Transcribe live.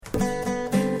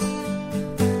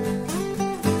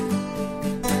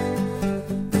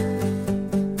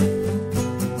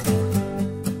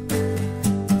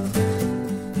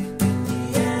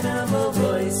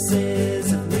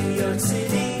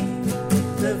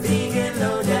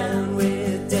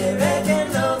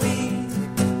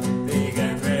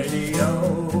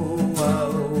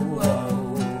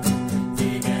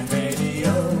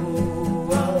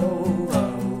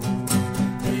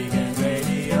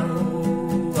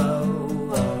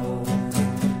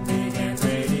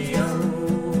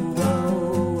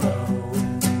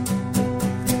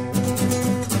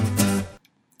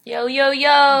Yo, yo,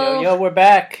 yo. Yo, yo, we're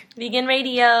back. Vegan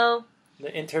Radio.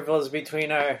 The intervals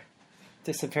between our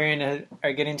disappearing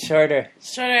are getting shorter.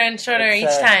 Shorter and shorter each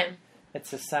time.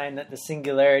 It's a sign that the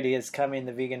singularity is coming,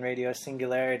 the Vegan Radio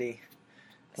singularity.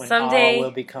 When someday all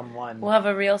will become one. We'll have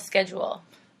a real schedule.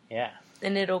 Yeah.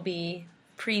 And it'll be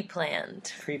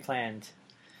pre-planned. Pre-planned.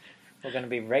 We're going to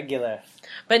be regular.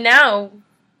 But now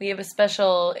we have a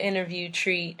special interview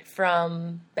treat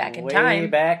from back in time. Way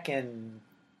back in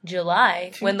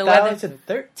July.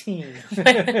 2013.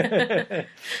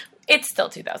 It's still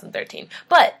 2013.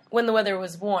 But when the weather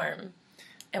was warm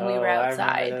and we were outside.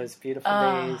 I remember those beautiful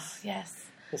days. Yes.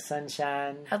 The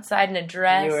sunshine. Outside in a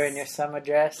dress. You were in your summer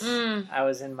dress. I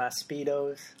was in my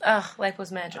Speedos. Oh, life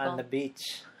was magical. On the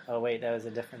beach. Oh, wait, that was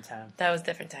a different time. That was a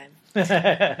different time.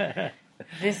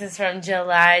 This is from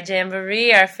July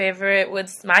Jamboree, my favorite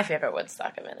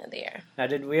Woodstock event of the year. Now,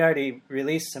 did we already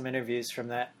release some interviews from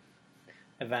that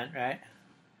event, right?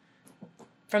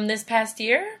 From this past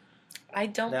year? I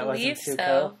don't believe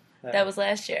so. That was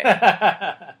last year.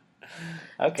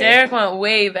 Okay. Derek went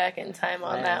way back in time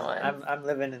on that one. I'm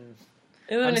living in.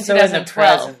 I'm so in the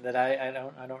present that I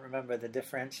don't remember the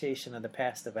differentiation of the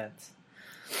past events.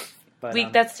 But,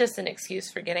 that's just an excuse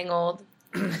for getting old.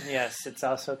 Yes, it's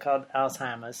also called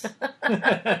Alzheimer's.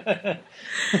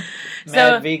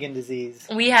 Mad vegan disease.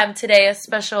 We have today a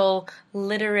special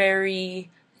literary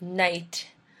night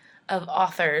of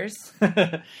authors.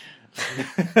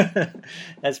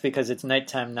 That's because it's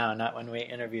nighttime now, not when we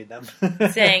interviewed them.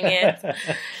 Saying it.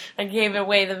 I gave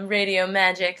away the radio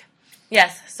magic.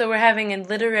 Yes, so we're having a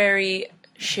literary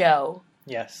show.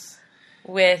 Yes.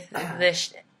 With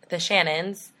the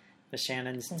Shannons. The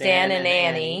Shannons, Dan and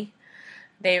Annie.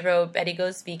 They wrote Betty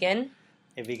Goes Vegan.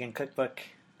 A vegan cookbook.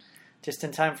 Just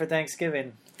in time for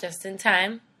Thanksgiving. Just in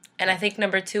time. And I think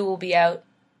number 2 will be out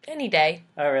any day.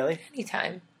 Oh, really?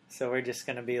 Anytime. So we're just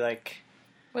going to be like...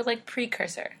 We're like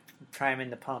precursor. Priming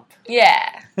the pump.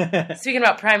 Yeah. Speaking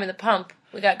about priming the pump,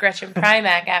 we got Gretchen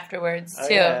Primack afterwards,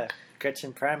 too. Yeah.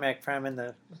 Gretchen Primack priming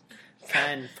the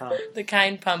kind pump. The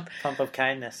kind pump. Pump of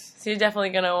kindness. So you're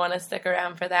definitely going to want to stick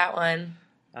around for that one.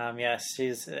 Yes,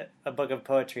 she's a book of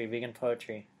poetry, vegan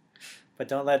poetry. But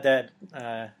don't let that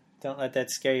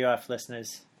scare you off,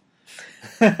 listeners.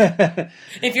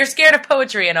 If you're scared of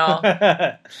poetry and all.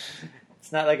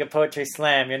 It's not like a poetry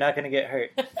slam. You're not going to get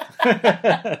hurt.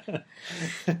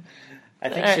 I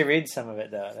think she reads some of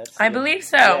it, though. I believe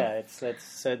so. Yeah,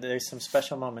 so there's some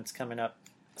special moments coming up.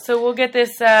 So we'll get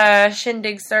this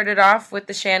shindig started off with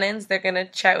the Shannons. They're going to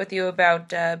chat with you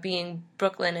about being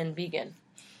Brooklyn and vegan.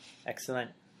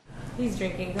 Excellent. He's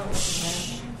drinking. Don't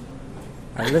listen to him.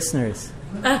 Our listeners.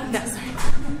 No, sorry.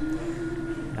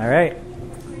 All right.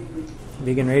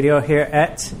 Vegan Radio here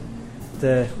at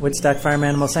the Woodstock Farm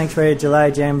Animal Sanctuary July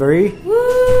Jamboree.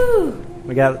 Woo!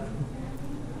 We got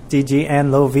DG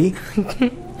and Lovi.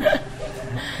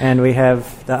 And we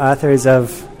have the authors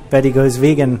of Betty Goes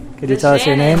Vegan. Could you tell us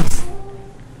your names?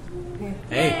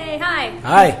 Hey, hi.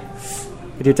 Hi.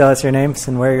 Could you tell us your names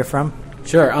and where you're from?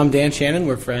 Sure, I'm Dan Shannon.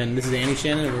 This is Annie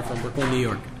Shannon, and we're from Brooklyn, New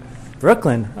York.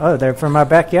 Brooklyn? Oh, they're from our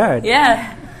backyard.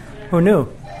 Yeah. Who knew?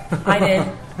 I did.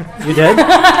 You did?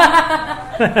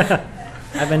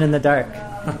 I've been in the dark.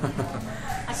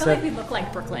 I feel like we look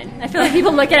like Brooklyn. I feel like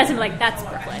people look at us and be like, that's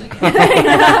Brooklyn.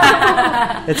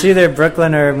 It's either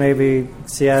Brooklyn or maybe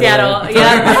Seattle. Seattle,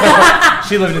 yeah.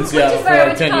 She lived in Seattle for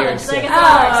like 10 years. So.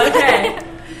 Okay.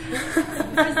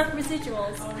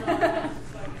 Residuals.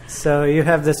 So you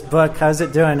have this book. How's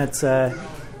it doing? It's a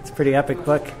pretty epic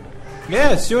book.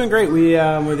 Yeah, it's doing great.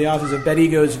 We're the authors of Betty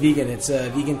Goes Vegan. It's a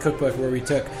vegan cookbook where we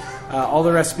took all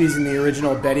the recipes in the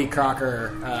original Betty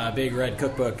Crocker Big Red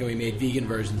Cookbook, and we made vegan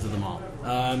versions of them all.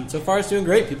 So far, it's doing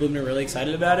great. People have been really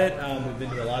excited about it. We've been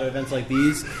to a lot of events like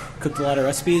these, cooked a lot of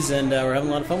recipes, and we're having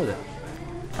a lot of fun with it.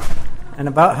 And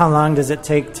about how long does it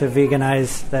take to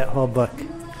veganize that whole book?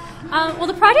 Well,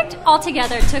 the project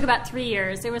altogether took about 3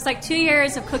 years. It was like 2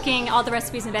 years of cooking all the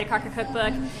recipes in the Betty Crocker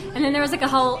cookbook, and then there was like a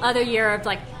whole other year of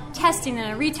like testing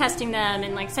them, retesting them,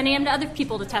 and like sending them to other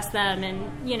people to test them, and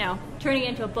turning it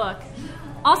into a book.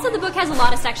 Also, the book has a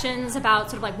lot of sections about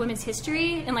sort of like women's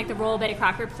history and like the role Betty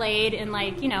Crocker played in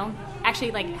like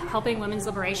actually like helping women's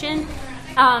liberation,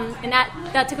 and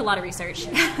that took a lot of research,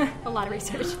 a lot of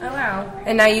research. Oh wow!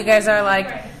 And now you guys are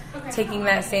like taking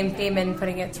that same theme and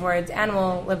putting it towards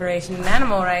animal liberation and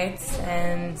animal rights,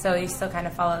 and so you still kind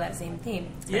of follow that same theme.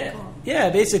 Yeah, cool. Yeah.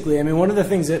 Basically, I mean, one of the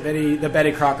things that the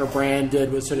Betty Crocker brand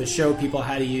did was sort of show people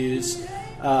how to use,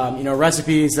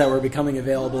 recipes that were becoming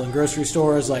available in grocery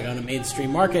stores, like on a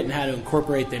mainstream market, and how to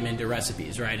incorporate them into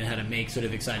recipes, right? And how to make sort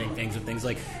of exciting things with things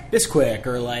like Bisquick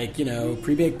or like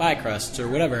pre-baked pie crusts or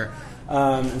whatever.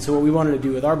 And so what we wanted to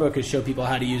do with our book is show people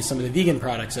how to use some of the vegan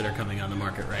products that are coming on the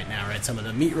market right now, right? Some of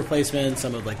the meat replacements,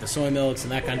 some of like the soy milks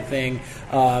and that kind of thing,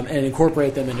 and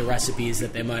incorporate them into recipes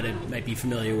that they might be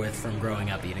familiar with from growing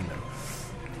up eating them.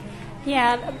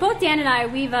 Yeah, both Dan and I,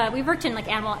 we've worked in like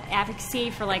animal advocacy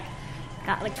for like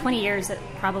 20 years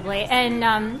probably,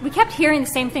 and we kept hearing the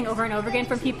same thing over and over again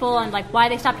from people on like why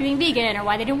they stopped being vegan or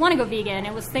why they didn't want to go vegan.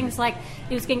 It was things like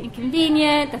it was getting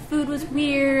inconvenient, the food was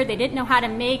weird, they didn't know how to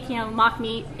make mock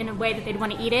meat in a way that they'd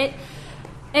want to eat it.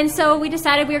 And so we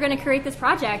decided we were going to create this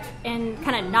project and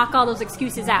kind of knock all those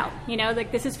excuses out.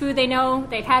 Like this is food they know,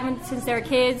 they've had since they were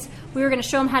kids. We were going to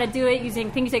show them how to do it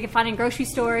using things they could find in grocery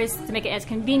stores to make it as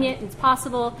convenient as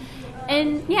possible.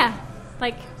 And yeah,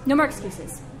 like no more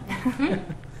excuses.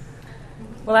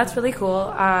 Well, that's really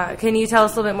cool. Can you tell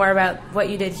us a little bit more about what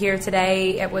you did here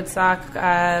today at Woodstock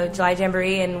July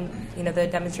Jamboree and the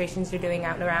demonstrations you're doing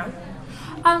out and around?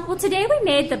 Well, today we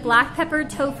made the black pepper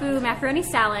tofu macaroni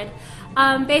salad.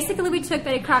 Basically, we took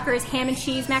Betty Crocker's ham and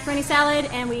cheese macaroni salad,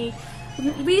 and we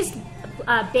used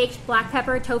baked black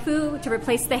pepper tofu to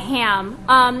replace the ham.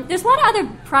 There's a lot of other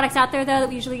products out there, though, that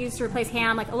we usually use to replace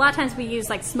ham. Like a lot of times we use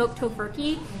like smoked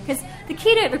tofurkey, because the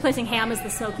key to replacing ham is the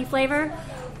smoky flavor.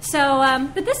 So,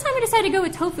 but this time we decided to go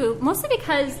with tofu, mostly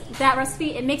because that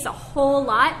recipe, it makes a whole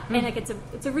lot, and like it's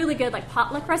a really good like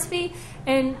potluck recipe,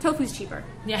 and tofu's cheaper.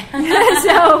 Yeah.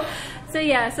 so that's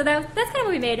kind of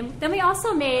what we made. And then we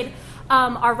also made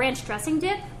our ranch dressing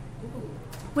dip,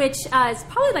 which is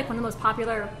probably like one of the most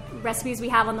popular recipes we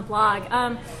have on the blog.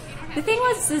 The thing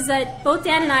is that both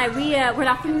Dan and I, we're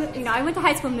not from, I went to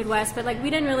high school in the Midwest, but like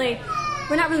we're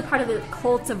not really part of the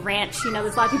cult of ranch.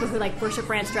 There's a lot of people who like worship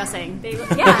ranch dressing. They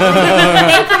put it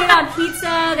on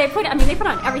pizza. They put it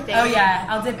on everything. Oh yeah,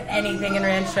 I'll dip anything in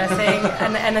ranch dressing.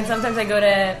 and then sometimes I go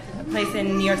to a place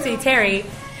in New York City, Terry,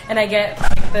 and I get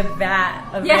like the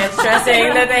vat of ranch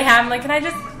dressing that they have. I'm like, can I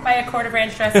just buy a quart of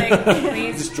ranch dressing,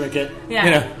 please? Just drink it.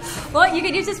 Yeah. Well, you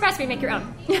could use this recipe and make your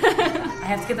own. I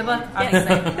have to get the book,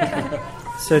 obviously.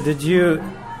 So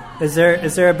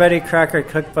is there a Betty Crocker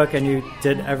cookbook and you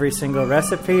did every single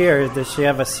recipe, or does she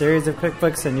have a series of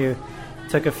cookbooks and you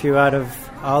took a few out of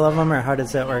all of them, or how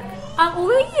does that work? Well,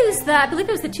 we used I believe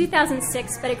it was the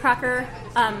 2006 Betty Crocker.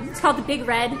 It's called the Big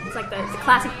Red. It's like the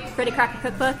classic Betty Crocker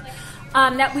cookbook.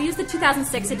 That we used the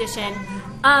 2006 edition,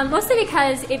 mostly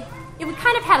because it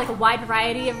kind of had like a wide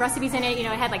variety of recipes in it. It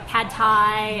had like pad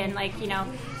thai and like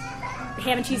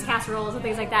ham and cheese casseroles and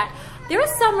things like that. There were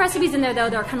some recipes in there though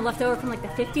that are kind of left over from like the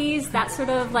 50s, that sort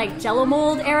of like Jello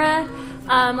mold era.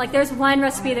 Like there's one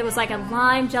recipe that was like a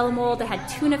lime Jello mold that had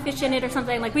tuna fish in it or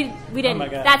something. Like we didn't. Oh my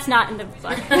God. That's not in the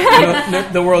book.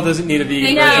 The world doesn't need a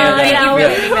vegan version of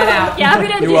that. We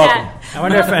didn't do that. I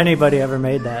wonder if anybody ever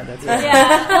made that.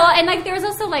 Yeah. Well, and like there was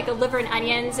also like a liver and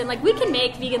onions, and like we can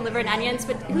make vegan liver and onions,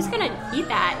 but who's gonna eat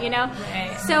that?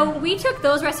 Right. So we took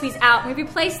those recipes out and we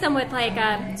replaced them with like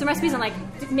some recipes on like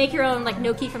make your own like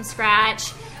gnocchi from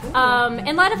scratch. And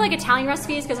a lot of like Italian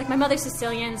recipes, because like my mother's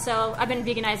Sicilian, so I've been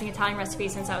veganizing Italian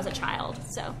recipes since I was a child.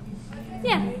 So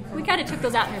yeah, we kind of took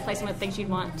those out and replaced them with things you'd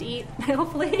want to eat,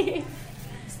 hopefully.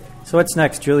 So what's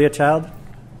next, Julia Child?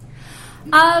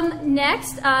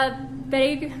 Next,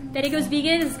 Betty Goes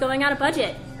Vegan is going out of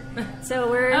budget. So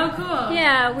we're cool.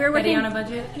 Yeah, we're Betty working on a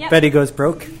budget. Yep. Betty Goes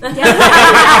Broke.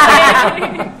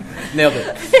 Nailed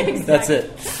it. Exactly. That's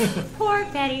it. Poor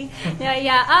Betty.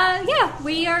 Yeah.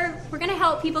 We're gonna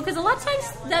help people, because a lot of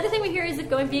times the other thing we hear is that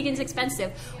going vegan is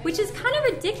expensive, which is kind of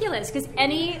ridiculous. Because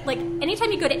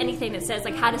anytime you go to anything that says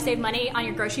like how to save money on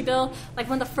your grocery bill, like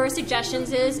one of the first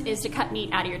suggestions is to cut meat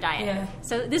out of your diet. Yeah.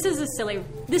 So this is a silly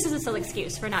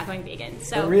excuse for not going vegan.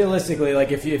 So but realistically,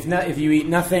 like if you eat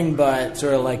nothing but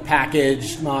sort of like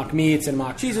packaged mock meats and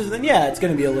mock cheeses, then yeah, it's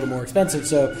going to be a little more expensive.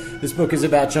 So this book is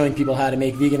about showing people how to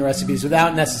make vegan recipes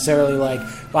without necessarily like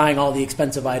buying all the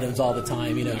expensive items all the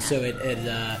time. So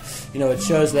it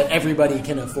shows that everybody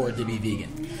can afford to be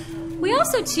vegan. We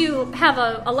also too have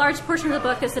a large portion of the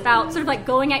book that's about sort of like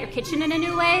going at your kitchen in a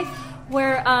new way,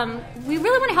 where we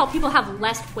really want to help people have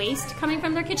less waste coming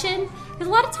from their kitchen. Because a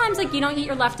lot of times, like, you don't eat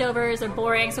your leftovers, they're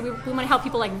boring, so we want to help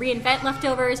people, like, reinvent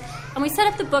leftovers. And we set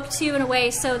up the book, too, in a way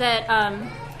so that,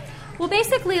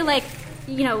 basically, like,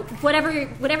 whatever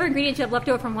ingredient you have left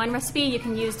over from one recipe, you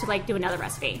can use to, like, do another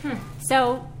recipe.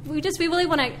 So we really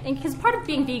want to, because part of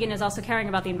being vegan is also caring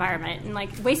about the environment. And, like,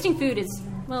 wasting food is,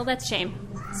 well, that's a shame.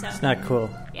 So It's not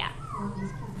cool. yeah.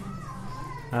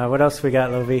 What else we got,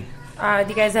 Lovi? Do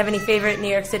you guys have any favorite New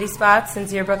York City spots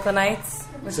since you're Brooklynites?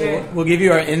 So we'll give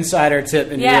you our insider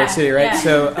tip in New York City, right? Yeah.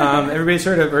 So everybody's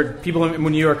heard of, or people in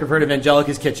New York have heard of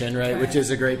Angelica's Kitchen, right? Which is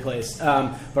a great place.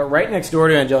 But right next door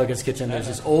to Angelica's Kitchen, there's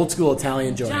this old school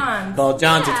Italian joint called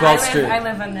John's at 12th Street. I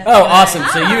live on this. Oh, awesome!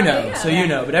 So you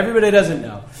know, but everybody doesn't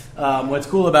know. What's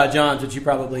cool about John's, which you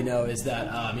probably know, is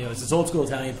that it's this old school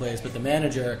Italian place, but the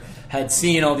manager had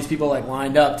seen all these people like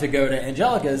lined up to go to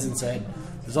Angelica's and said,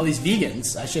 there's all these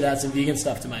vegans. I should add some vegan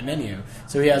stuff to my menu.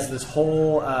 So he has this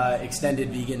whole extended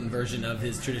vegan version of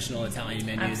his traditional Italian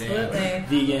menu. Absolutely. They have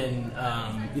vegan,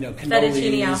 cannolis,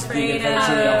 Fettuccine Alfredo, vegan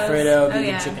fettuccine Alfredo,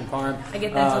 vegan chicken parm. I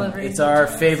get that delivery. It's our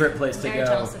favorite place to Very go.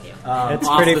 jealous of you. It's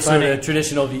off pretty the funny. sort of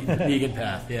traditional vegan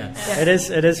path. Yeah. It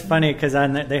is funny because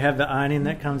they have the awning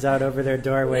that comes out over their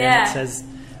doorway and it says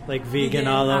like vegan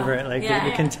all over it. Like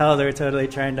you can tell they're totally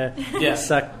trying to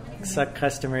suck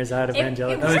customers out of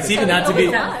Angelica's. No, it's even not to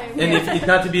be, and it's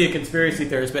not to be a conspiracy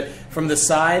theorist, but from the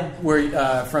side where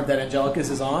from that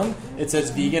Angelica's is on, it says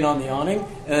vegan on the awning,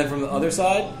 and then from the other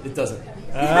side, it doesn't.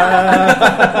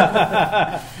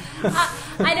 I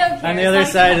don't care. On the other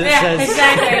side, it says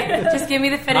exactly. Just give me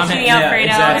the fettuccine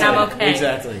Alfredo, and I'm okay.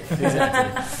 Exactly.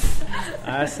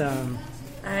 awesome.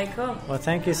 All right, cool. Well,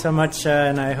 thank you so much,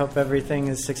 and I hope everything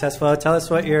is successful. Tell us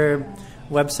what your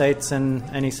websites and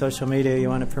any social media you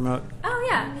want to promote. Oh,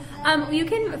 yeah. You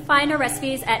can find our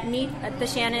recipes at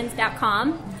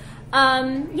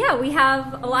meettheshannons.com. We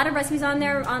have a lot of recipes on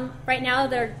there right now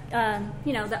that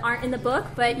aren't in the book,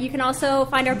 but you can also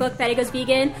find our book, Betty Goes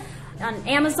Vegan, on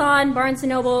Amazon, Barnes &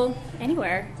 Noble,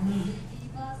 anywhere.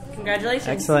 Congratulations.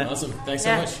 Excellent. Awesome. Thanks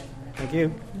so much. Thank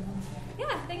you.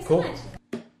 Yeah, thanks Cool. so much.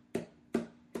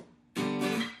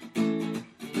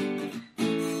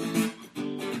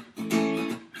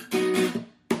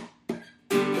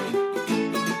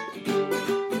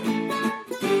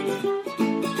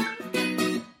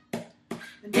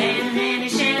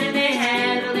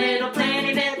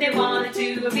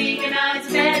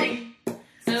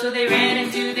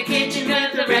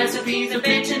 Recipes are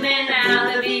bitching and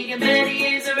now the vegan Betty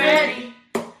is ready.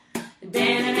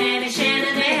 Dan and Annie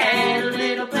Shannon, they had a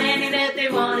little planning that they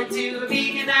wanted to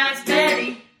veganize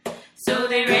Betty. So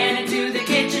they ran into the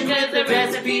kitchen with the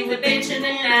recipe with bitching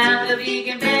and now the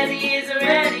vegan Betty is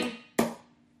ready.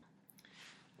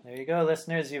 There you go,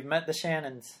 listeners. You've met the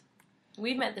Shannons.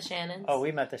 We've met the Shannons. Oh,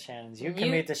 we met the Shannons. You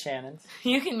can meet the Shannons.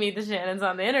 You can meet the Shannons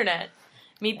on the internet.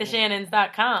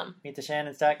 MeetTheShannons.com.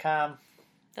 MeetTheShannons.com.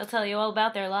 They'll tell you all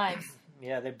about their lives.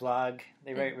 Yeah, they blog.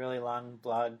 They write really long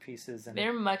blog pieces. And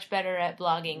they're much better at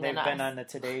blogging than us. They've been on the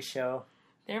Today Show.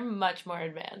 They're much more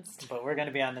advanced. But we're going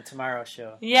to be on the Tomorrow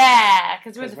Show. Yeah,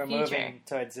 because we're the we're future. Moving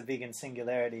towards the vegan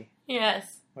singularity.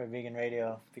 Yes. Where vegan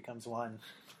radio becomes one.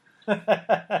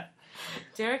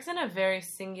 Derek's in a very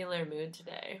singular mood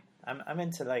today. I'm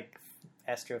into like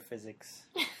astrophysics.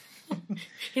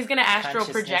 He's going to astral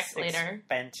project later.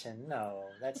 Expansion. No,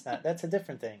 that's a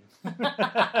different thing.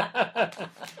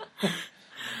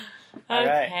 All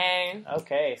right.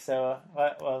 Okay, so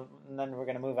well, and then we're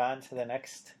going to move on to the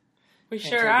next. We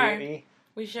sure are.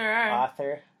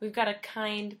 Author. We've got a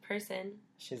kind person.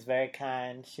 She's very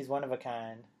kind. She's one of a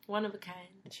kind. One of a kind.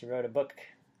 And she wrote a book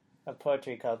of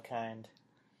poetry called Kind.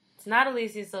 It's not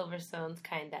Alicia Silverstone's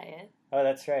Kind Diet. Oh,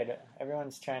 that's right.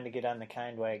 Everyone's trying to get on the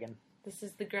Kind wagon. This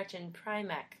is the Gretchen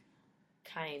Primack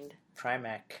Kind.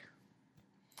 Primack.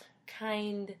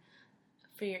 Kind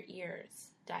for your ears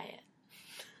diet.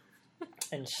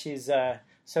 And she's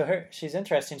she's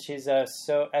interesting. She's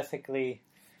so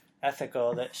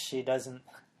ethical that she doesn't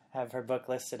have her book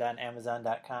listed on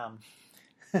Amazon.com.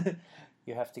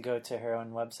 You have to go to her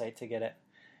own website to get it.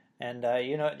 And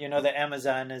you know that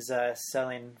Amazon is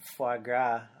selling foie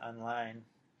gras online.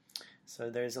 So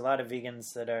there's a lot of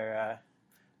vegans that are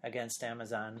against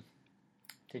Amazon.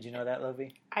 Did you know that,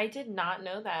 Lovie? I did not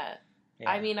know that. Yeah.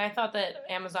 I mean, I thought that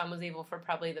Amazon was evil for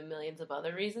probably the millions of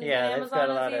other reasons that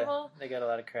Amazon is evil. They got a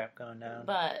lot of crap going down.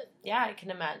 But, yeah, I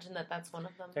can imagine that that's one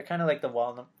of them. They're kind of like the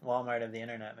Walmart of the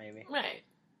internet, maybe. Right.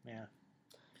 Yeah.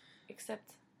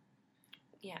 Except,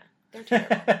 yeah, they're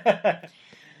terrible.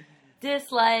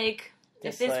 Dislike.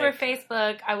 If this were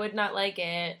Facebook, I would not like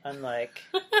it. Unlike.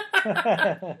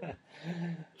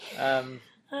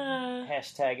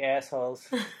 Hashtag assholes.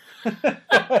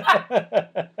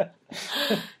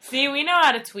 See, we know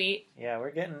how to tweet. Yeah,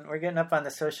 we're getting up on the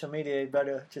social media. You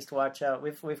better just watch out.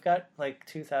 We've got like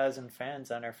 2,000 fans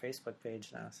on our Facebook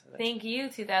page now. So thank you,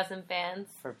 2,000 fans,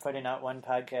 for putting out one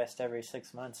podcast every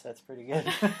 6 months. That's pretty good.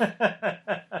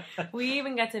 We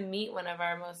even got to meet one of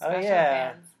our most special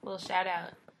fans. A little shout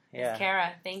out. Yeah. It's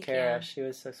Kara. Thank Kara, you. she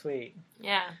was so sweet.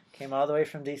 Yeah. Came all the way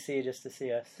from DC just to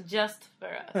see us. Just for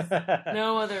us.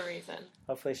 No other reason.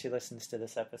 Hopefully she listens to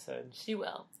this episode. She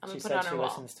will. I'm going She to put it on said her she wall.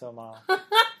 listens to them all. I'm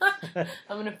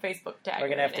going to Facebook tag We're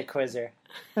going to her have in to it. quiz her.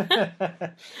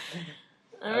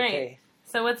 All right. Okay.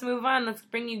 So let's move on. Let's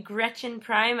bring you Gretchen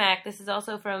Primack. This is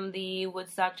also from the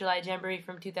Woodstock July Jamboree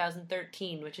from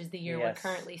 2013, which is the year we're Yes.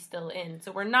 currently still in.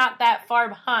 So we're not that far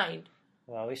behind.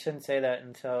 Well, we shouldn't say that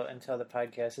until the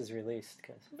podcast is released.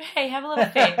 Cause... Hey, have a little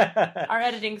faith. Our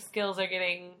editing skills are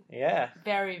getting Yeah.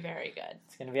 very, very good.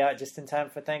 It's going to be out just in time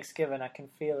for Thanksgiving. I can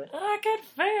feel it. I can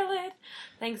feel it.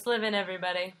 Thanks, living,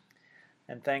 everybody.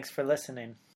 And thanks for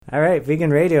listening. All right,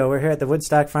 Vegan Radio. We're here at the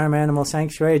Woodstock Farm Animal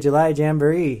Sanctuary July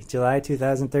Jamboree, July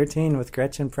 2013, with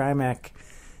Gretchen Primack.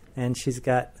 And she's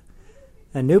got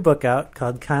a new book out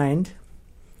called Kind.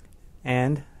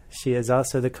 And she is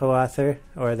also the co-author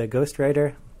or the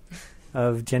ghostwriter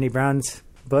of Jenny Brown's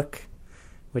book,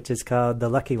 which is called The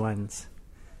Lucky Ones.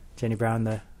 Jenny Brown,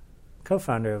 the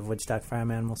co-founder of Woodstock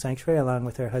Farm Animal Sanctuary, along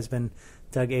with her husband,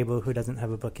 Doug Abel, who doesn't have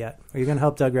a book yet. Are you going to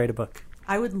help Doug write a book?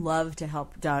 I would love to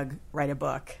help Doug write a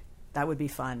book. That would be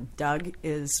fun. Doug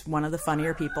is one of the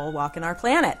funnier people walking our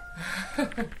planet.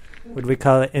 Would we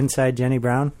call it Inside Jenny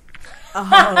Brown?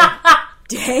 Oh,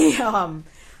 damn.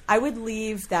 I would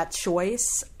leave that choice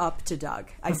up to Doug.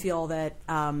 I feel that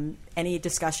any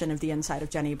discussion of the inside of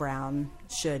Jenny Brown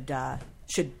should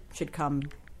come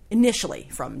initially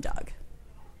from Doug.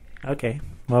 Okay.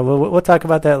 Well, we'll talk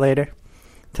about that later.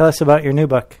 Tell us about your new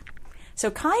book. So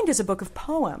Kind is a book of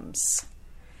poems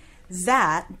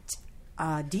that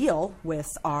deal with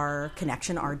our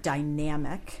connection, our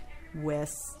dynamic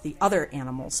with the other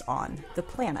animals on the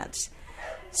planet.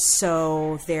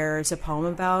 So there's a poem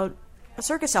about a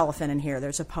circus elephant in here.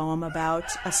 There's a poem about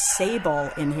a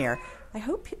sable in here. I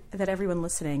hope that everyone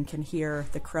listening can hear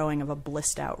the crowing of a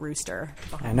blissed out rooster.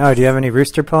 I know. Do you have any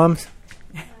rooster poems?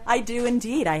 I do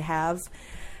indeed. I have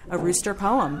a rooster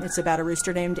poem. It's about a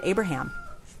rooster named Abraham.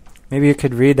 Maybe you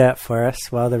could read that for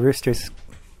us while the roosters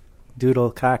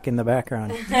doodle cock in the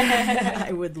background.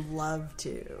 I would love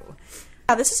to.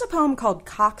 This is a poem called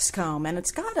Coxcomb, and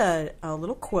it's got a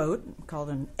little quote called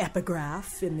an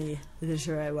epigraph in the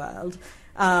literary world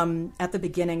at the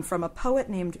beginning from a poet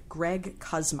named Greg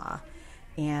Kuzma.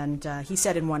 And he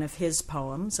said in one of his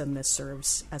poems, and this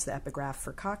serves as the epigraph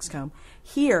for Coxcomb,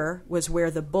 "Here was where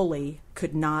the bully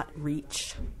could not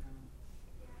reach."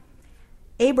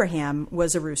 Abraham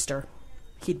was a rooster.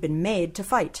 He'd been made to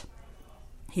fight.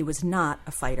 He was not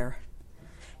a fighter.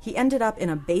 He ended up in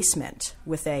a basement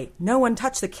with a "no one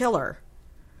touch the killer."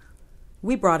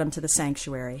 We brought him to the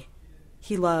sanctuary.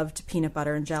 He loved peanut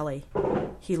butter and jelly.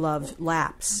 He loved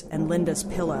laps and Linda's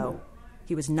pillow.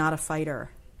 He was not a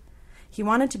fighter. He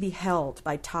wanted to be held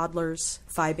by toddlers,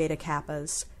 Phi Beta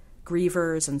Kappas,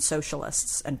 grievers and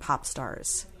socialists and pop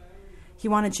stars. He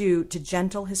wanted you to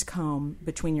gentle his comb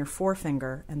between your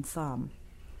forefinger and thumb.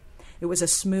 It was a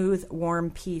smooth, warm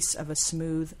piece of a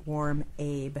smooth, warm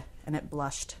Abe, and it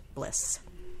blushed bliss.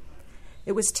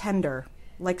 It was tender,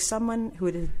 like someone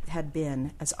who had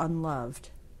been as unloved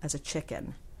as a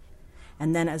chicken,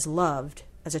 and then as loved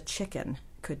as a chicken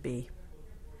could be.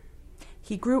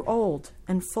 He grew old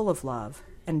and full of love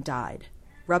and died,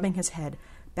 rubbing his head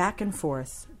back and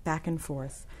forth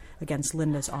against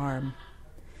Linda's arm.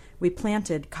 We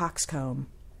planted Coxcomb,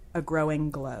 a growing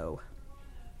glow.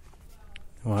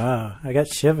 Wow, I got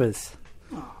shivers.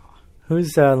 Aww.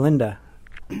 Who's Linda?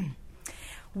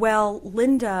 Well,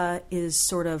 Linda is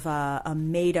sort of a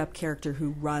made-up character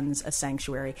who runs a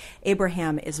sanctuary.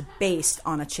 Abraham is based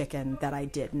on a chicken that I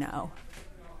did know.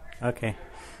 Okay.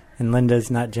 And Linda's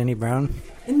not Jenny Brown?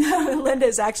 No, Linda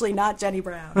is actually not Jenny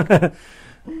Brown.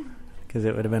 Because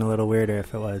it would have been a little weirder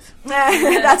if it was.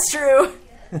 That's true.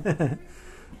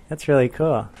 That's really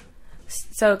cool.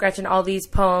 So, Gretchen, all these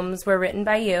poems were written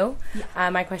by you.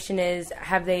 My question is,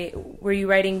 were you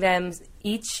writing them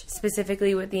each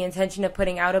specifically with the intention of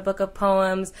putting out a book of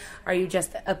poems? Are you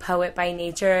just a poet by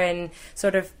nature and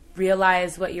sort of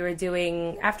realize what you were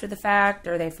doing after the fact?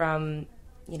 Are they from,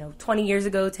 20 years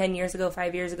ago, 10 years ago,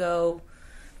 5 years ago?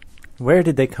 Where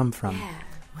did they come from? Yeah.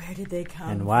 Where did they come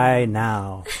And why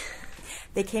now?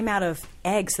 They came out of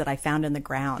eggs that I found in the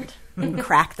ground and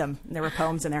cracked them. There were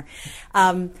poems in there.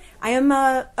 I am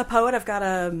a poet. I've got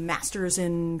a master's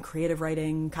in creative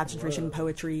writing, concentration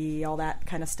poetry, all that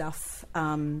kind of stuff.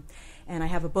 And I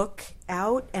have a book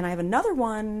out, and I have another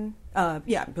one,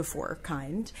 before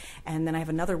Kind, and then I have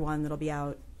another one that'll be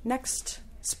out next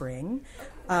spring.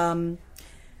 But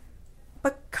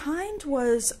Kind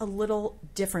was a little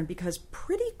different because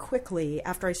pretty quickly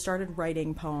after I started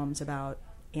writing poems about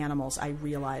animals, I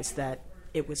realized that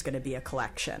it was going to be a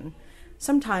collection.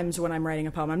 Sometimes when I'm writing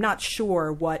a poem, I'm not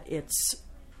sure what its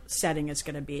setting is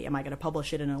going to be. Am I going to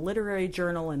publish it in a literary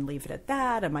journal and leave it at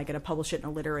that? Am I going to publish it in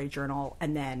a literary journal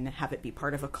and then have it be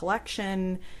part of a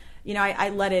collection? You know, I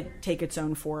let it take its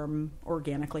own form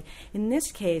organically. In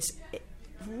this case,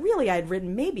 really, I'd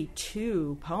written maybe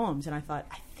 2 poems, and I thought,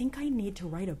 I think I need to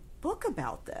write a book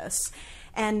about this.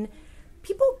 And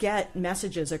people get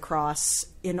messages across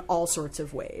in all sorts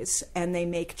of ways, and they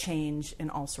make change in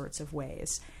all sorts of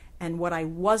ways. And what I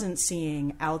wasn't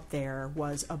seeing out there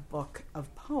was a book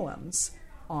of poems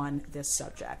on this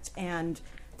subject. And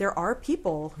there are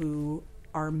people who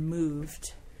are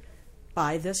moved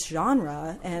by this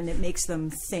genre, and it makes them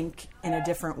think in a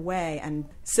different way. And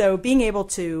so being able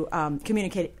to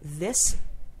communicate this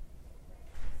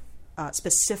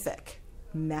specific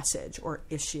message or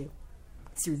issue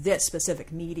through this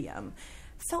specific medium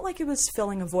felt like it was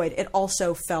filling a void. It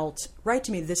also felt right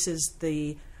to me, this is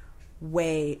the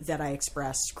way that I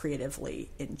express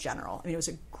creatively in general. I mean, it was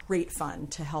a great fun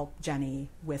to help Jenny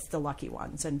with The Lucky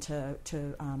Ones and to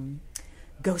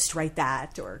ghostwrite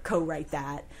that or co-write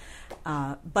that.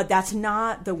 But that's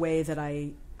not the way that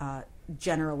I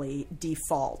generally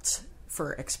default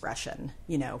for expression,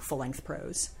 you know, full-length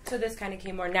prose. So this kind of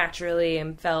came more naturally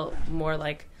and felt more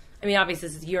like, I mean, obviously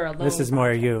this is your alone. This is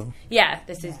more you. Yeah,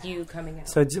 this is you coming out.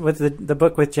 So with the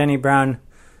book with Jenny Brown,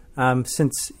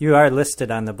 since you are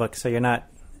listed on the book, so you're not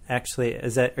actually,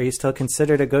 are you still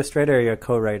considered a ghostwriter or are you a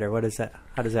co-writer? What is that?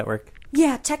 How does that work?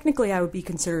 Yeah, technically I would be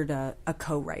considered a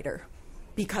co-writer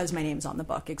because my name's on the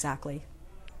book, exactly.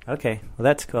 Okay, well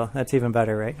that's cool. That's even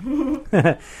better,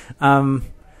 right?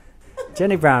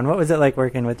 Jenny Brown, what was it like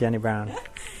working with Jenny Brown?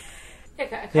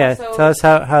 Yeah, tell us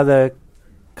how the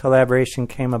collaboration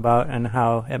came about and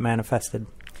how it manifested.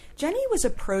 Jenny was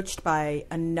approached by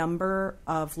a number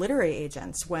of literary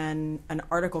agents when an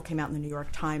article came out in the New York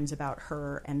Times about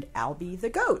her and Albie the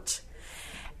goat.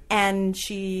 And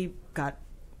she got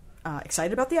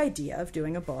excited about the idea of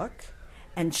doing a book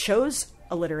and chose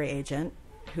a literary agent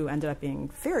who ended up being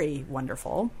very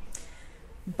wonderful.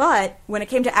 But when it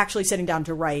came to actually sitting down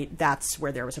to write, that's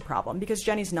where there was a problem, because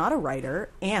Jenny's not a writer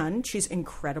and she's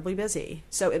incredibly busy.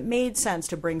 So it made sense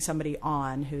to bring somebody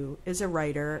on who is a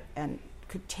writer and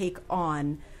could take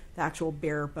on the actual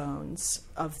bare bones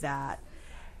of that.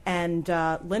 And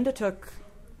Linda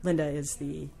is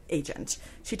the agent.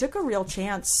 She took a real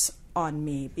chance on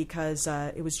me because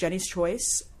it was Jenny's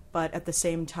choice, but at the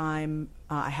same time,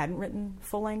 I hadn't written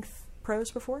full-length prose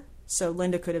before. So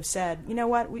Linda could have said, you know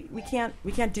what, we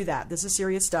can't do that. This is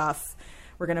serious stuff.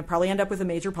 We're going to probably end up with a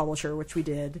major publisher, which we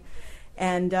did.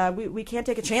 And we can't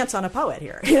take a chance on a poet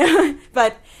here. You know?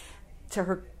 But to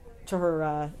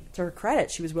her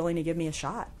credit, she was willing to give me a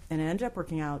shot. And it ended up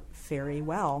working out very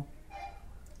well.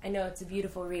 I know, it's a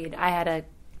beautiful read. I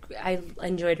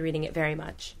enjoyed reading it very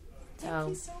much. Thank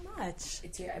you so much.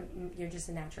 You're just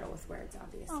a natural with words,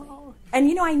 obviously. Oh. And,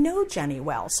 you know, I know Jenny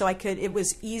well, so it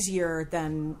was easier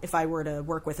than if I were to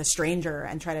work with a stranger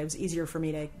and it was easier for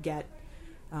me to get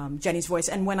Jenny's voice.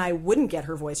 And when I wouldn't get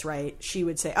her voice right, she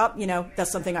would say, oh, you know,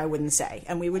 that's something I wouldn't say.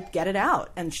 And we would get it out,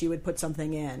 and she would put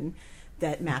something in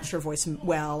that matched her voice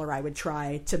well, or I would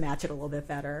try to match it a little bit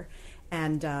better.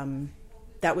 And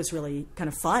that was really kind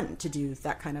of fun to do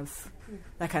that kind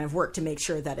of work to make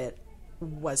sure that it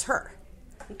was her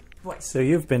voice. So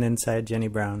you've been inside Jenny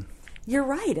Brown. You're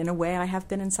right. In a way, I have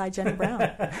been inside Jenny Brown.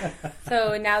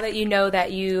 So now that you know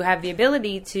that you have the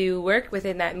ability to work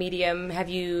within that medium, have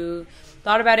you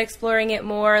thought about exploring it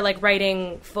more, like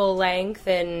writing full length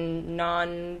and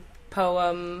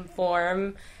non-poem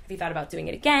form? Have you thought about doing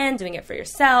it again, doing it for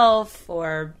yourself,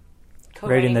 or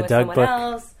co-writing with someone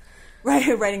else?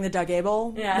 Right, writing the Doug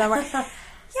Abel memoir. Yeah,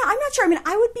 I'm not sure. I mean,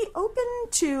 I would be open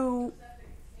to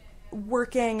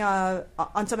working on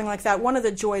something like that. One of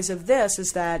the joys of this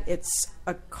is that it's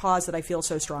a cause that I feel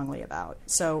so strongly about.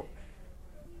 So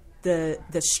the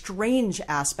strange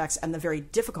aspects and the very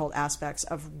difficult aspects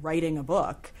of writing a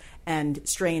book, and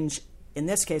strange in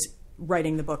this case,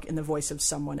 writing the book in the voice of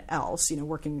someone else, you know,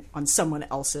 working on someone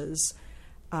else's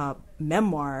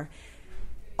memoir,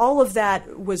 all of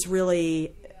that was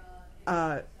really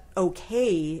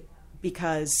okay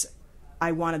because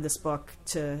I wanted this book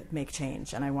to make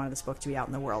change, and I wanted this book to be out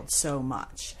in the world so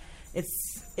much. If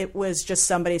it was just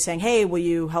somebody saying, hey, will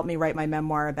you help me write my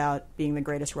memoir about being the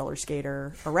greatest roller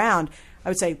skater around, I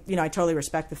would say, you know, I totally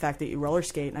respect the fact that you roller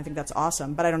skate, and I think that's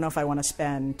awesome, but I don't know if I want to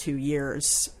spend 2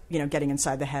 years, you know, getting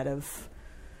inside the head of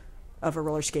a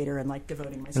roller skater and, like,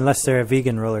 devoting myself. Unless they're a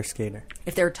vegan roller skater.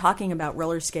 If they're talking about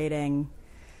roller skating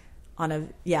on a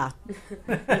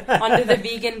onto the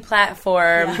vegan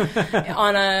platform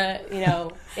on a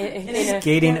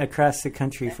skating across the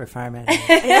country for farm animals.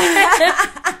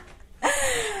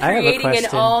 I have a creating question.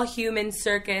 an all-human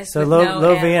circus. So with Lo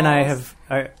no V and I animals.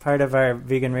 have part of our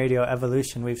vegan radio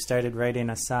evolution. We've started writing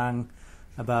a song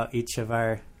about each of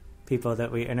our people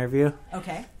that we interview,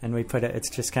 Okay. and we put it. It's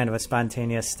just kind of a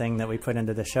spontaneous thing that we put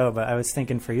into the show. But I was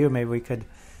thinking for you, maybe we could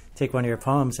take one of your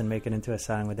poems and make it into a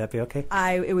song. Would that be okay?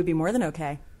 It would be more than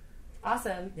okay.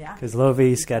 Awesome. Yeah. Because Lo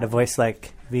V's got a voice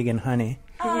like vegan honey,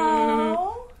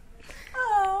 Oh.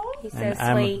 He's so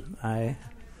and sweet.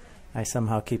 I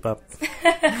somehow keep up.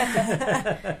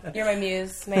 You're my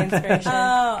muse, my inspiration.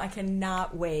 Oh, I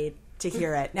cannot wait to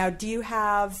hear it. Now, do you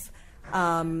have,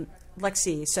 let's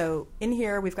see, so in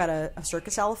here we've got a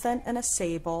circus elephant and a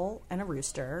sable and a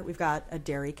rooster. We've got a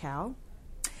dairy cow.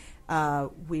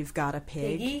 We've got a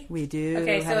pig. Piggy? We do.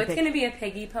 Okay, have so a it's pig. going to be a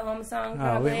piggy poem song, Oh,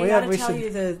 probably. we I gotta we tell should-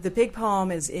 you, the pig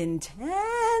poem is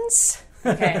intense.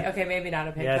 okay, maybe not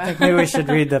a pig Yeah, I poem. think maybe we should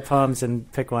read the poems and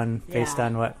pick one based Yeah.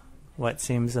 on what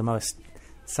seems the most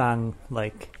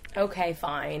song-like. Okay,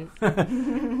 fine.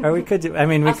 Or we could do. I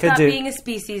mean, we I'll could stop do. being a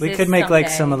species. We could make like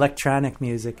some someday. electronic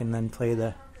music and then play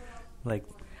the A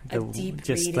deep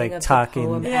just reading like of talking the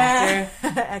poem Yeah.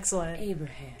 after Excellent.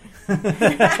 Abraham.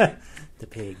 the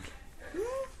pig.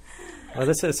 Well,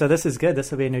 this is good. This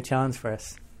will be a new challenge for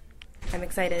us. I'm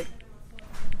excited.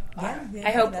 Yeah,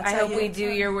 I hope that's how we do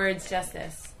your words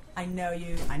justice. I know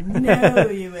you. I know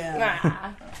you will.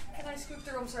 Ah. Can I scoop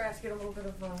through? I'm sorry, I have to get a little bit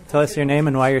of. Tell us your name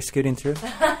and why you're scooting through.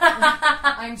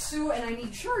 I'm Sue, and I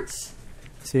need shirts.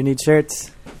 So you need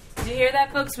shirts. Did you hear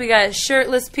that, folks? We got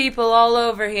shirtless people all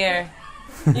over here.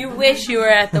 You wish you were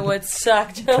at the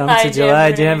Woodstock Come July to July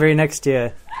Jamboree. Jamboree next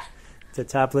year. It's a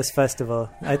topless festival.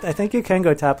 I think you can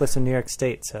go topless in New York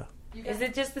State. So Is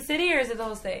it just the city or is it the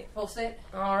whole state? Full state.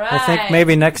 All right. I think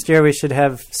maybe next year we should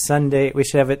have Sunday. We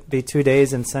should have it be 2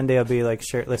 days, and Sunday will be like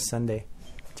shirtless Sunday.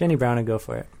 Jenny Brown would go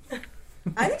for it.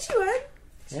 I think she would.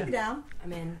 She'd Yeah. be down.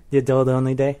 I'm in. The adult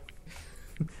only day,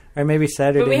 or maybe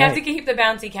Saturday. But we have night. to keep the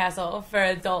bouncy castle for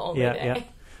adult only Yeah, day. yeah.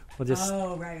 We'll just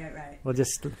Oh, right. we'll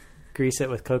just grease it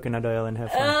with coconut oil and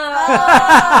have fun.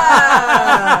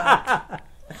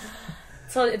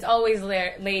 So it's always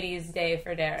ladies' day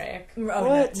for Derek. Oh,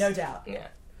 What? No doubt. Yeah.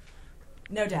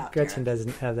 No doubt. Gretchen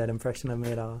doesn't have that impression of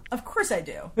me at all. Of course I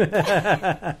do.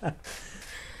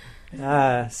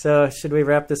 So should we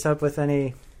wrap this up with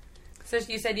any? So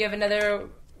you said you have another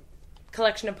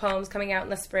collection of poems coming out in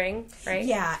the spring, right?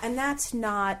 Yeah, and that's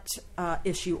not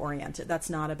issue oriented. That's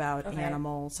not about Okay.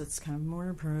 animals. It's kind of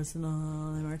more personal,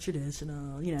 more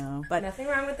traditional, But Nothing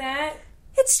wrong with that.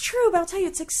 it's true. But I'll tell you,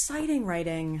 it's exciting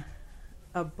writing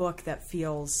a book that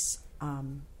feels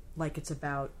like it's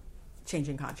about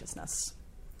changing consciousness.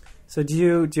 So do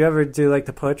you ever do like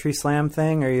the poetry slam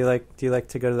thing, or do you like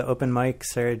to go to the open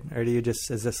mics, or do you just,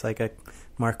 is this like a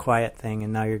more quiet thing?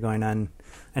 And now you're going on.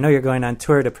 I know you're going on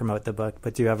tour to promote the book,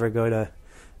 but do you ever go to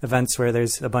events where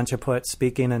there's a bunch of poets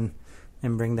speaking and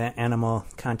bring that animal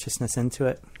consciousness into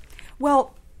it?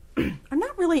 Well, I'm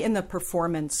not really in the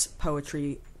performance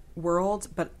poetry world,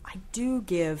 but I do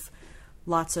give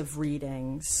lots of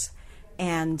readings.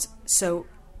 And so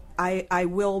I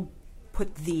will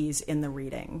put these in the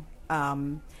reading.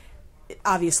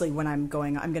 Obviously, when I'm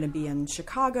going to be in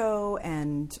Chicago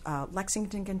and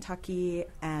Lexington, Kentucky,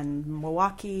 and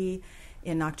Milwaukee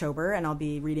in October, and I'll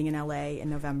be reading in LA in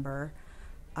November,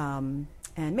 and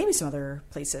maybe some other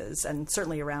places, and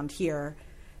certainly around here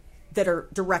that are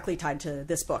directly tied to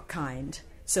this book, Kind.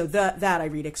 So that I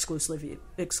read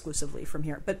exclusively from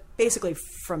here. But basically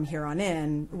from here on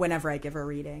in, whenever I give a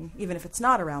reading, even if it's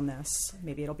not around this,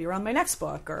 maybe it'll be around my next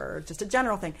book or just a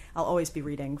general thing, I'll always be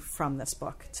reading from this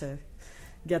book to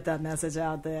get that message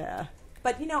out there.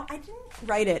 But, I didn't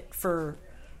write it for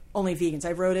only vegans.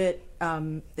 I wrote it,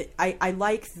 I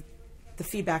like the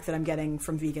feedback that I'm getting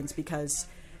from vegans because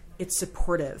it's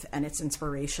supportive and it's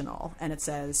inspirational and it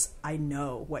says, I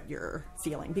know what you're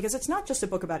feeling. Because it's not just a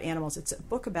book about animals, it's a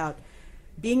book about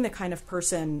being the kind of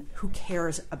person who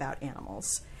cares about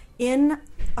animals in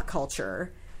a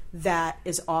culture that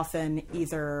is often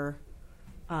either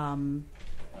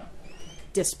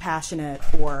dispassionate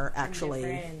or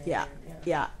actually,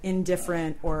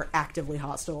 indifferent or actively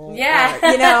hostile.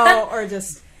 Yeah. Or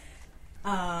just...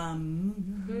 Cool.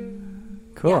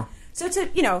 Yeah. So it's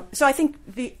so I think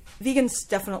the vegans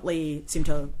definitely seem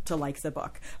to like the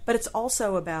book, but it's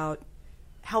also about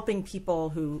helping people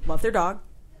who love their dog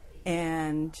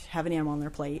and have an animal on their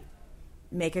plate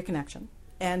make a connection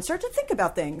and start to think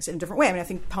about things in a different way. I mean, I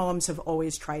think poems have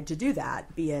always tried to do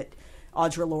that, be it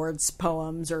Audre Lorde's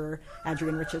poems or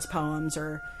Adrienne Rich's poems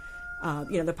or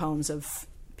the poems of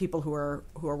people who are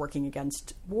working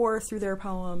against war through their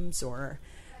poems, or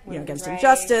against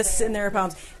injustice in their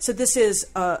poems. So this is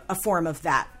a form of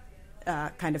that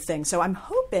kind of thing. So I'm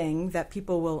hoping that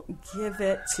people will give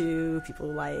it to people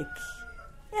who like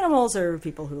animals or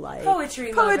people who like poetry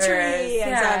and lovers,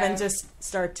 stuff, and just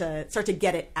start to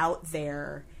get it out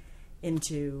there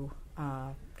into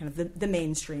kind of the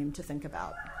mainstream to think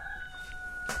about.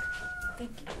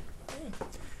 Thank you.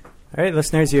 All right,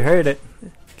 listeners, you heard it.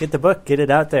 Get the book. Get it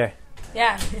out there.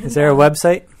 Yeah. Is there a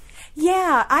website?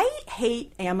 Yeah, I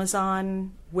hate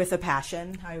Amazon with a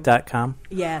passion. .com?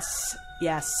 Yes.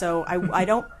 So I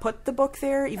don't put the book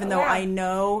there, even though I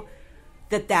know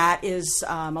that is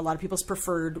a lot of people's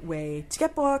preferred way to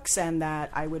get books, and that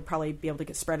I would probably be able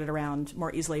to spread it around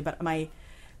more easily. But my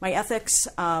ethics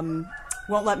won't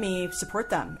let me support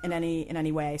them in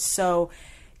any way. So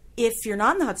if you're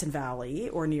not in the Hudson Valley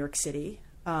or New York City,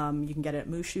 you can get it at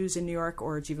Mushu's in New York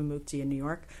or Jivamukti in New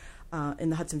York. In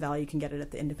the Hudson Valley, you can get it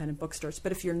at the independent bookstores.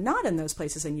 But if you're not in those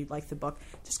places and you'd like the book,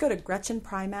 just go to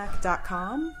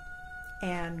GretchenPrimack.com.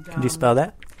 And Can you spell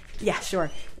that? Yeah, sure.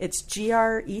 It's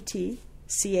GretChen.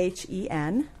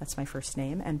 That's my first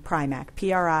name. And Primack,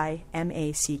 Primack. And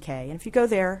if you go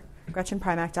there,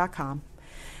 GretchenPrimack.com,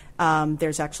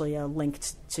 there's actually a link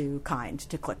to Kind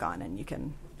to click on, and you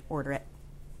can order it.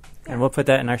 And we'll put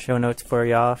that in our show notes for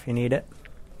y'all if you need it,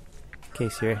 in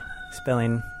case you're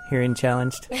spelling hearing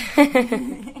challenged.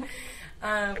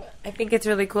 I think it's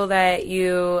really cool that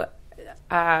you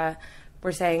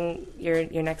were saying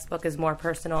your next book is more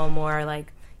personal, more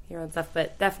like your own stuff,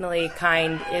 but definitely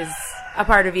Kind is a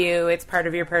part of you. It's part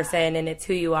of your person, and it's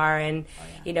who you are. And,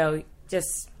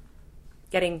 just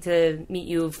getting to meet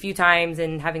you a few times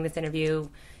and having this interview,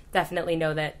 definitely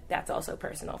know that that's also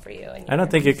personal for you. And I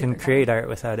don't think you can create art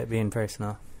without it being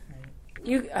personal.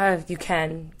 You can. You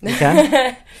can?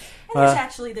 And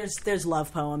there's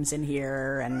love poems in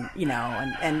here, and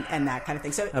and that kind of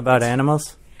thing. So about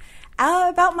animals?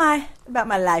 About my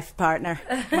life partner,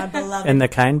 my beloved. In the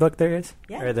Kind book there is?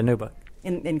 Yeah. Or the new book?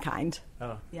 In Kind.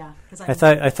 Oh. Yeah. I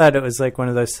thought it was like one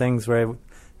of those things where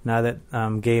now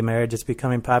that gay marriage is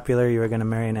becoming popular, you were going to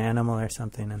marry an animal or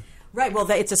something. And right. Well,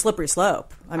 it's a slippery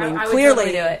slope. I mean, I clearly would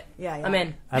totally do it. Yeah. I'm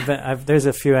in. There's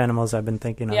a few animals I've been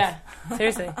thinking of. Yeah.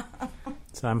 Seriously.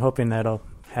 So I'm hoping that'll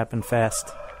happen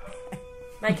fast.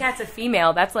 My cat's a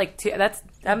female. That's like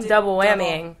I'm double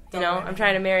whammying. I'm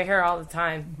trying to marry her all the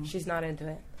time. Mm-hmm. She's not into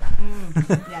it.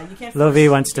 Yeah, you can't. Lovie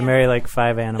wants to marry like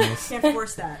 5 animals. Can't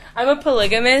force that. I'm a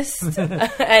polygamist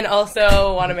and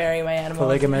also want to marry my animals.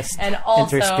 Polygamist, and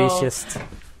also interspecies.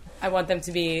 I want them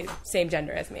to be same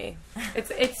gender as me.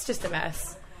 It's just a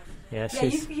mess. Yeah,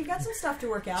 you've got some stuff to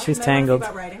work out. She's tangled.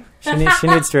 About writing. She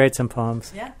needs to write some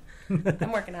poems. Yeah,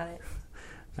 I'm working on it.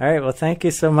 All right. Well, thank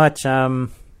you so much.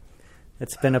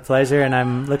 It's been a pleasure, and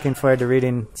I'm looking forward to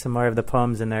reading some more of the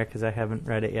poems in there because I haven't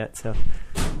read it yet. So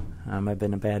I've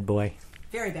been a bad boy.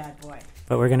 Very bad boy.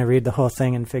 But we're going to read the whole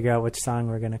thing and figure out which song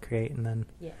we're going to create, and then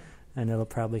and it'll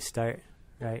probably start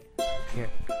right here.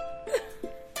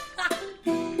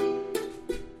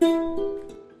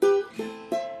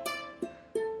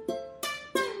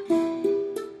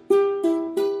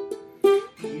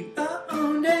 You are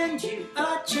owned and you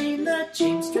are chained. The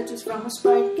chain stretches from a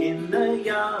spike in the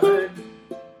yard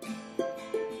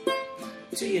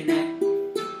to your neck.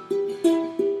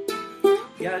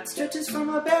 Yard stretches from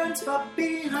a barren spot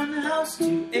behind the house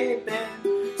to a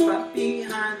barren spot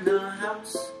behind the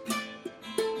house.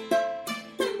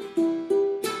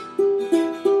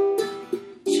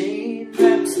 Chain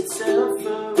wraps itself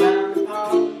around the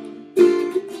paw,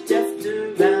 deft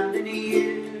around an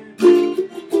ear,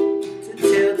 to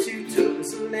tail, 2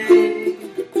 toes, a leg.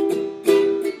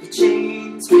 The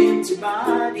chain spins your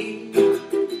body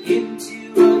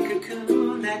into a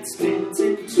cocoon that spins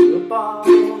into a ball.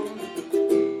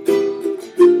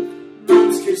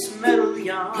 Monstrous metal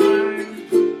yarn,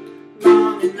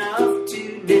 long enough to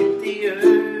knit the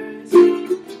earth.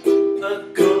 A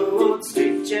gold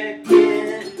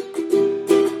straitjacket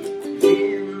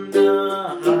in the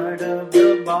heart of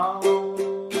the ball.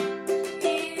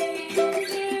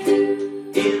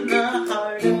 In the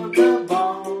heart of the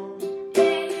ball.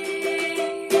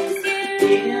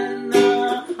 In the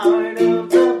heart of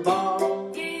the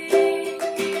ball.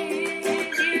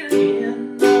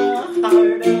 In the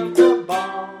heart of the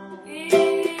ball. In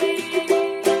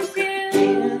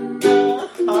the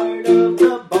heart of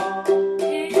the ball.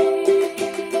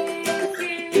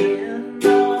 In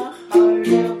the heart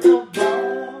of the ball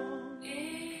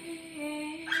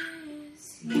is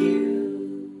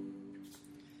you.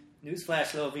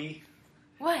 Newsflash, Lovie.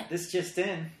 What? This just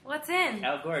in. What's in?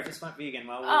 Al Gore just went vegan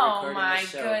while we were Oh recording my this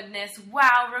show. goodness.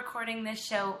 Wow, recording this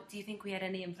show. Do you think we had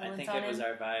any influence I think on it was him?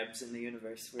 our vibes in the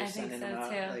universe. We're I think sending so, them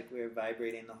out too. like we're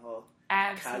vibrating the whole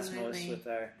Absolutely. cosmos with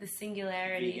our The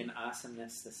singularity. vegan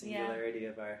awesomeness, the singularity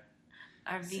of our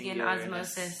Our vegan singularness.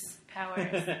 osmosis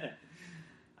powers.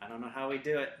 I don't know how we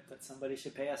do it, but somebody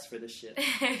should pay us for this shit.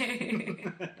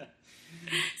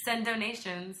 Send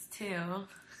donations, too.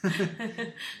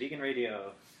 Vegan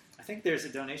Radio. I think there's a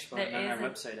donation button on our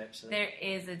website, actually. There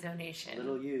is a donation. A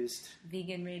little used.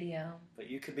 Vegan Radio. But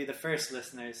you could be the first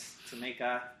listeners to make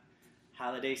a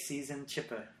holiday season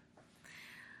chipper.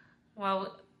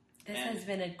 Well, this And- has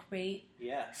been a great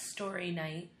Yeah. story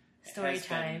night. It Story has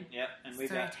time. been. Yep, and we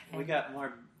Story got time.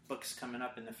 more books coming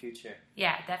up in the future.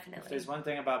 Yeah, If definitely. there's one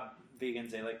thing about vegans,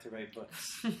 they like to write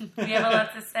books. We have a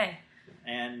lot to say.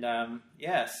 And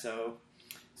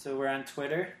so we're on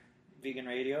Twitter, Vegan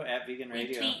Radio, at Vegan We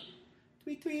Radio.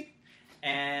 Tweet.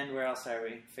 And where else are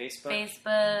we? Facebook.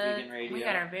 Facebook. Vegan Radio. We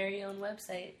got our very own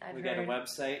website. We got a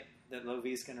website that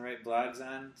Lovi's going to write blogs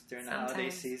on during the holiday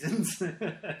Sometimes. seasons.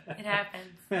 It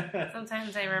happens.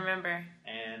 Sometimes I remember.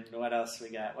 And what else we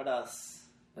got? What else?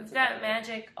 We've That's got about it.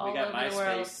 magic all We got over the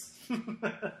world.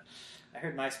 MySpace. I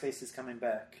heard MySpace is coming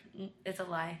back, It's a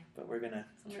lie. but we're going to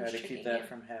Someone's try to tricking keep that you.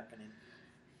 from happening.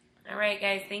 All right,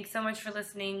 guys. Thanks so much for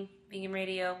listening. Vegan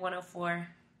Radio 104.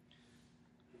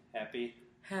 Happy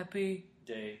Happy.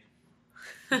 day.